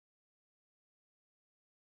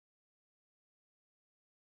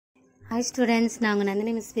Hi students, நான் உங்கள்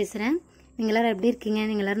Nandini miss பேசுகிறேன். நீங்கள் எல்லோரும் எப்படி இருக்கீங்க?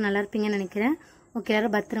 நீங்கள் எல்லோரும் நல்லா இருப்பீங்கன்னு நினைக்கிறேன். ஓகே,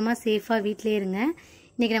 எல்லோரும் பத்திரமா சேஃபாக வீட்டிலே இருங்க.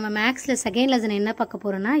 இன்றைக்கி நம்ம மேக்ஸில் செகண்ட் லெசன் என்ன பார்க்க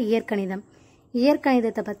போகிறோன்னா இயற்கணிதம்.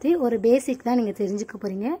 இயற்கணிதத்தை பற்றி ஒரு பேசிக் தான் நீங்கள் தெரிஞ்சுக்க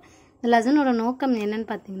போகிறீங்க. இந்த லெசனோட நோக்கம் என்னன்னு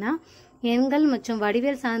பார்த்தீங்கன்னா, எண்கள் மற்றும்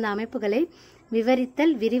வடிவியல் சார்ந்த அமைப்புகளை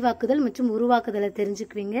விவரித்தல், விரிவாக்குதல் மற்றும் உருவாக்குதலை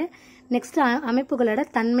தெரிஞ்சுக்குவீங்க. நெக்ஸ்ட் அமைப்புகளோட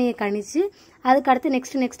தன்மையை கணிச்சு அதுக்கடுத்து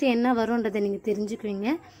நெக்ஸ்ட் என்ன வரும்ன்றதை நீங்கள் தெரிஞ்சுக்குவீங்க.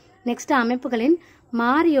 நெக்ஸ்ட் அமைப்புகளின்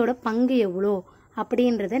மாறியோட பங்கு எவ்வளோ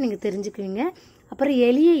அப்படின்றத நீங்கள் தெரிஞ்சுக்குவீங்க. அப்புறம்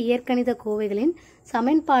எளிய இயற்கணித கோவைகளின்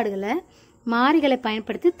சமன்பாடுகளை மாறிகளை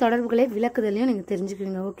பயன்படுத்தி தொடர்புகளை விளக்குதலையும் நீங்கள்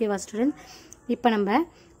தெரிஞ்சுக்குவீங்க. ஓகேவா ஸ்டூடெண்ட்? இப்போ நம்ம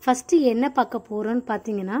ஃபஸ்ட்டு என்ன பார்க்க போகிறோன்னு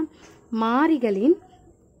பார்த்தீங்கன்னா, மாறிகளின்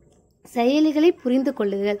செயலிகளை புரிந்து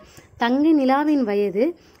கொள்ளுதல். தங்கை நிலாவின் வயது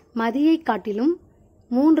மதியை காட்டிலும்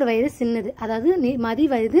 3 வயது சின்னது, அதாவது மதி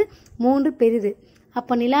வயது 3 பெரிது.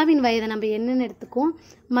 அப்போ நிலாவின் வயதை நம்ம என்னன்னு எடுத்துக்கோம்,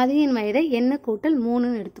 மதியின் வயதை என்ன கூட்டல்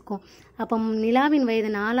 3ன்னு எடுத்துக்கோம். அப்போ நிலாவின் வயது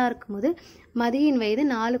 4 இருக்கும்போது மதியின் வயது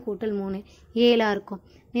 4 கூட்டல் 3 7 இருக்கும்.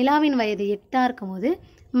 நிலாவின் வயது 8 இருக்கும்போது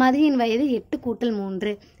மதியின் வயது 8 கூட்டல்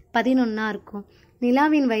 3 11 இருக்கும்.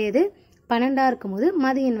 நிலாவின் வயது 12 இருக்கும்போது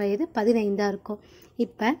மதியின் வயது 15 இருக்கும்.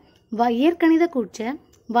 இப்போ இயற்கணித கூற்ற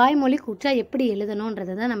வாய்மொழி கூற்றா எப்படி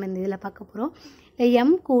எழுதணுன்றதை தான் நம்ம இந்த இதில் பார்க்க போகிறோம்.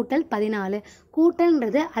 எம் கூட்டல் 14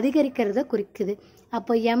 கூட்டல்ன்றது அதிகரிக்கிறத குறிக்குது.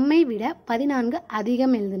 அப்போ எம்ஐ விட 14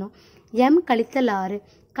 அதிகம் எழுதணும். எம் கழித்தல் 6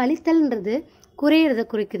 கழித்தல்ன்றது குறையிறத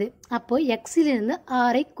குறிக்குது. அப்போ எக்ஸிலிருந்து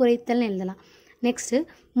 6ஐ குறைத்தல் எழுதலாம். நெக்ஸ்ட்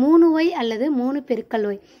 3y அல்லது 3 பெருக்கல்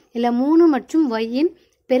ஒய், இல்லை 3 மற்றும் ஒய்யின்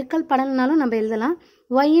பெருக்கல் படம்னாலும் நம்ம எழுதலாம்.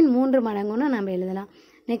 ஒய்யின் 3 மடங்குன்னு நம்ம எழுதலாம்.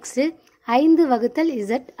 நெக்ஸ்ட் 5 வகுத்தல்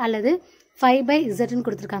z அல்லது 5/z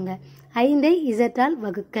கொடுத்துருக்காங்க. 5ஐ z-ஆல்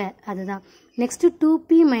வகுக்க, அதுதான். நெக்ஸ்ட் 2p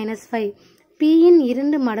 - 5 pயின்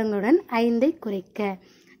 2 மடங்குடன் 5ஐ குறைக்க.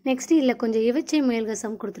 நெக்ஸ்ட் இல்லை கொஞ்சம் இவற்றை முயல்க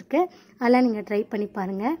சம் கொடுத்துருக்கு, அதெல்லாம் நீங்கள் ட்ரை பண்ணி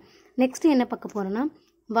பாருங்கள். நெக்ஸ்ட் என்ன பார்க்க போகிறோன்னா,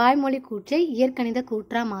 வாய்மொழி கூற்றை இயற்கணித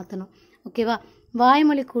கூற்றாக மாற்றணும். ஓகேவா?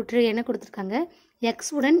 வாய்மொழி கூற்று என்ன கொடுத்துருக்காங்க,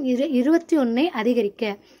 எக்ஸ் உடன் 21ஐ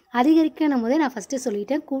அதிகரிக்கணும் போதே நான் ஃபஸ்ட்டு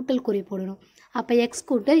சொல்லிட்டேன், கூட்டல் குறி போடணும். அப்போ எக்ஸ்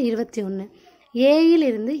கூட்டல் 21. ஏயில்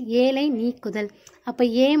இருந்து 7ஐ நீக்குதல், அப்போ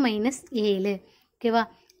a - 7. ஓகேவா?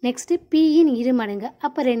 நெக்ஸ்ட்டு பியின் 2 மடங்கு,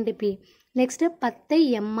 அப்போ 2p. நெக்ஸ்ட்டு 10ஐ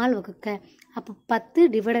m-ஆல் வகுக்க, அப்போ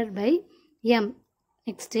 10/m.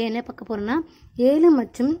 நெக்ஸ்ட்டு என்ன பார்க்க போகிறோன்னா, 7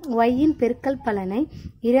 மற்றும் ஒய்யின் பெருக்கல் பலனை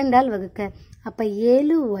 2-ஆல் வகுக்க, அப்போ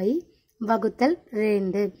 7y வகுத்தல்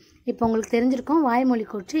 2. இப்போ உங்களுக்கு தெரிஞ்சிருக்கும் வாய்மொழி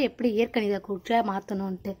கூற்று எப்படி இயற்கணித கூற்றை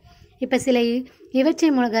மாற்றணுன்ட்டு. இப்போ சில இவற்றை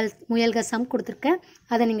முயல்க சம் கொடுத்துருக்கேன்,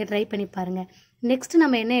 அதை நீங்கள் ட்ரை பண்ணி பாருங்கள். நெக்ஸ்ட்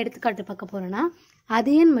நம்ம என்ன எடுத்துக்காட்டு பார்க்க போகிறோன்னா,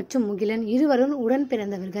 அதியன் மற்றும் முகிலன் இருவரும் உடன்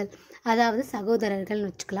பிறந்தவர்கள், அதாவது சகோதரர்கள்னு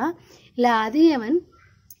வச்சுக்கலாம். இல்லை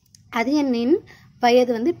அதியனின்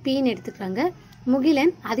வயது வந்து பின்னு எடுத்துக்கிறாங்க.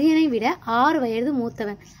 முகிலன் அதியனை விட 6 வயது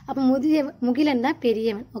மூத்தவன், அப்போ முகிலன் தான்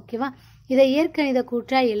பெரியவன். ஓகேவா? இதை இயற்கணித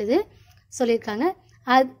கூற்றாக எழுது சொல்லியிருக்காங்க.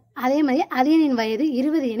 அதே மாதிரி அதியனின் வயது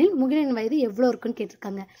 20 எனில் முகிலனின் வயது எவ்வளோ இருக்குன்னு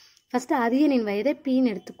கேட்டிருக்காங்க. ஃபஸ்ட்டு அதியனின் வயதை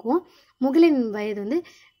பின்னு எடுத்துக்குவோம். முகிலனின் வயது வந்து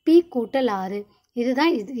பி கூட்டல் 6.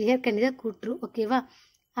 இதுதான் இயற்கணித கூற்று. ஓகேவா?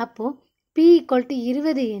 அப்போது பி =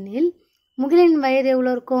 20 எனில் முகிலனின் வயது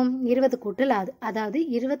எவ்வளோ இருக்கும், 20 கூட்டல் 6, அதாவது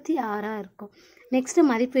 26 இருக்கும். நெக்ஸ்ட்டு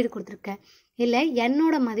மதிப்பீடு கொடுத்துருக்கேன். இல்லை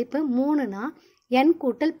என்னோட மதிப்பு 3னா n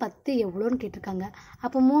கூட்டல் 10 எவ்வளோன்னு கேட்டிருக்காங்க.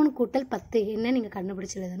 அப்போ 3 கூட்டல் 10 என்ன நீங்கள்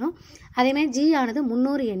கண்டுபிடிச்சி எழுதணும். அதேமாதிரி ஜி ஆனது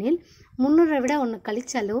 300 எனில் 300 விட ஒன்று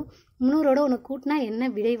கழிச்சாலோ 300ஓட ஒன்று கூட்டினா என்ன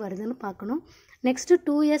விடை வருதுன்னு பார்க்கணும். Next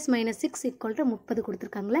 2s - 6 = 30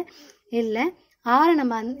 கொடுத்துருக்காங்களே. இல்லை 6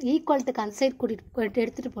 நம்ம ஈக்குவல்ட்டுக்கு அந்த சைடு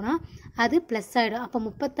எடுத்துகிட்டு போனால் அது ப்ளஸ் ஆகிடும். அப்போ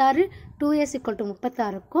 36 2s = 36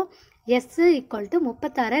 இருக்கும். s =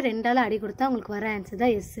 36 2ஆல் அடி கொடுத்தா உங்களுக்கு வர ஆன்சர்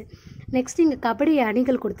தான் எஸ். நெக்ஸ்ட் இங்கே கபடி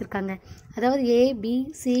அணிகள் கொடுத்துருக்காங்க, அதாவது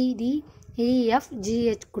ABCDEFGH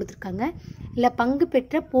கொடுத்துருக்காங்க. இல்லை பங்கு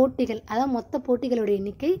பெற்ற போட்டிகள், அதாவது மொத்த போட்டிகளுடைய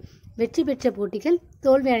எண்ணிக்கை, வெற்றி பெற்ற போட்டிகள்,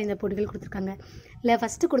 தோல்வி அடைந்த போட்டிகள் கொடுத்துருக்காங்க. இல்லை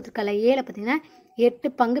ஃபஸ்ட்டு கொடுத்துருக்கல ஏல பார்த்தீங்கன்னா 8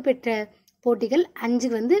 பங்கு பெற்ற போட்டிகள், 5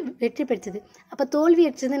 வந்து வெற்றி பெற்றது. அப்போ தோல்வி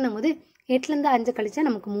அடைச்சதுன்னும் போது 8லேருந்து 5 கழிச்சா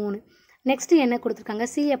நமக்கு 3. நெக்ஸ்ட்டு என்ன கொடுத்துருக்காங்க,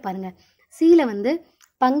 சியை பாருங்கள். சியில் வந்து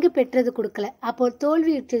பங்கு பெற்றது கொடுக்கல, அப்போது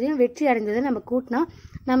தோல்வி அடைச்சதையும் வெற்றி அடைஞ்சதை நம்ம கூட்டினா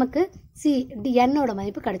நமக்கு என்னோட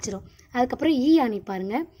மதிப்பு கிடச்சிரும். அதுக்கப்புறம் இ அணி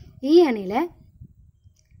பாருங்கள். இ அணியில்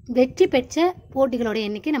வெற்றி பெற்ற போட்டிகளோட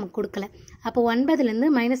எண்ணிக்கை நமக்கு கொடுக்கல, அப்போ 9லேருந்து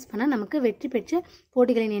மைனஸ் பண்ணால் நமக்கு வெற்றி பெற்ற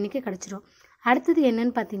போட்டிகளின் எண்ணிக்கை கிடச்சிரும். அடுத்தது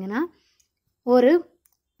என்னன்னு பார்த்தீங்கன்னா, ஒரு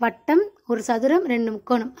வட்டம், ஒரு சதுரம், 2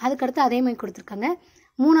 முக்கோணம், அதுக்கடுத்து அதே மாதிரி கொடுத்துருக்காங்க.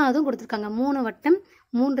 3ஆவதும் கொடுத்துருக்காங்க. 3 வட்டம்,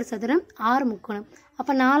 3 சதுரம், 6 முக்கோணம்.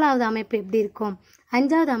 அப்போ 4ஆவது அமைப்பு எப்படி இருக்கும்,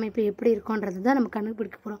 5ஆவது அமைப்பு எப்படி இருக்கும்ன்றது தான் நம்ம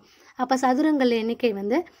கண்டுபிடிக்க போகிறோம். அப்போ சதுரங்கள் எண்ணிக்கை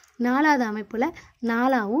வந்து 4ஆவது அமைப்பில்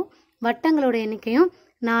 4ஆகவும் வட்டங்களோட எண்ணிக்கையும்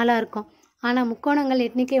 4 இருக்கும். ஆனால் முக்கோணங்கள்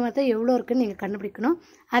எண்ணிக்கை மொத்தம் எவ்வளோ இருக்குன்னு நீங்கள் கண்டுபிடிக்கணும்.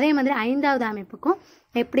 அதே மாதிரி 5வது அமைப்புக்கும்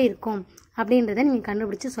எப்படி இருக்கும் அப்படின்றத நீங்கள்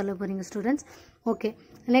கண்டுபிடிச்சி சொல்ல போகிறீங்க ஸ்டூடெண்ட்ஸ். ஓகே,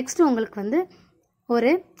 நெக்ஸ்ட்டு உங்களுக்கு வந்து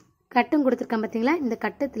ஒரு கட்டம் கொடுத்துருக்கேன் பார்த்தீங்களா? இந்த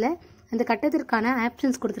கட்டத்தில் அந்த கட்டத்திற்கான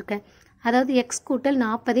ஆப்ஷன்ஸ் கொடுத்துருக்கேன். அதாவது எக்ஸ் கூட்டல்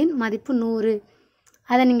 40 மதிப்பு 100.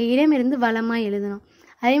 அதை நீங்கள் இடமிருந்து வலமாக எழுதணும்.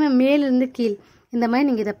 அதே மாதிரி மேலிருந்து கீழ் இந்த மாதிரி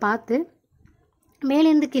நீங்கள் இதை பார்த்து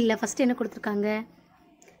மேலிருந்து கீழே ஃபஸ்ட்டு என்ன கொடுத்துருக்காங்க?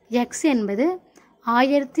 எக்ஸ் என்பது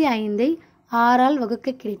 1005 6ஆல் வகுக்க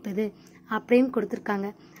கிடைப்பது அப்படின்னு கொடுத்துருக்காங்க.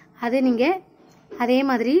 அதை நீங்கள் அதே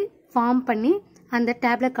மாதிரி ஃபார்ம் பண்ணி அந்த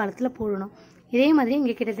டேப்லெட் காலத்தில் போடணும். இதே மாதிரி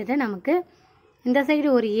இங்கே கிட்டத்தட்ட நமக்கு இந்த சைடு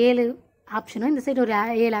ஒரு 7 ஆப்ஷனும் இந்த சைடு ஒரு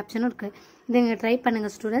 7 ஆப்ஷனும் இருக்குது. இதை நீங்கள் ட்ரை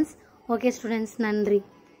பண்ணுங்கள் ஸ்டூடெண்ட்ஸ். ஓகே ஸ்டூடெண்ட்ஸ், நன்றி.